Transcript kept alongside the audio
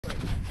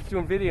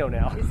doing video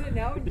now. Is it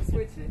now? You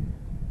switched it?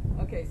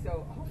 Okay,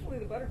 so hopefully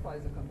the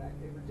butterflies will come back.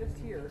 They were just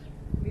here.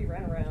 We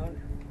ran around.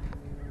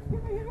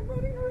 I'm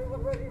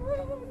running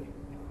around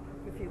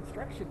with the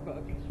instruction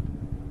book.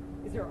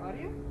 Is there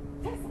audio?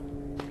 Yes.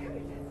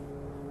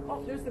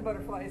 Oh, there's the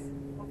butterflies.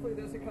 Hopefully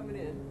those are coming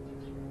in.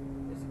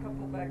 There's a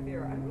couple back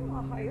there. I don't know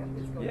how high up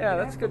it's going. Yeah,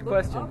 that's a good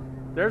question. Up.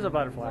 There's a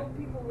butterfly. Tell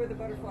people where the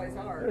butterflies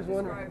are. There's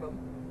one. Describe them.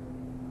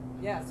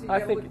 Yeah, so you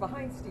gotta look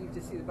behind Steve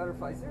to see the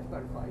butterflies. There's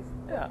butterflies.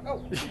 Yeah.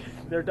 Oh.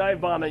 They're dive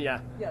bombing, yeah.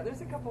 Yeah,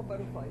 there's a couple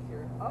butterflies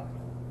here. Up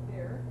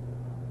there.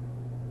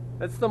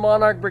 That's the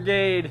Monarch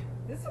Brigade.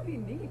 This will be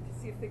neat to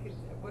see if they can,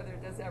 whether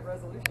it does have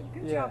resolution.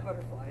 Good Yeah. job,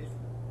 butterflies.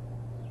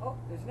 Oh,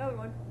 there's another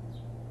one.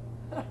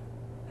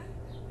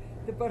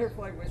 The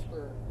butterfly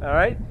whisperer. All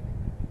right.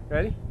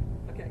 Ready?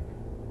 Okay.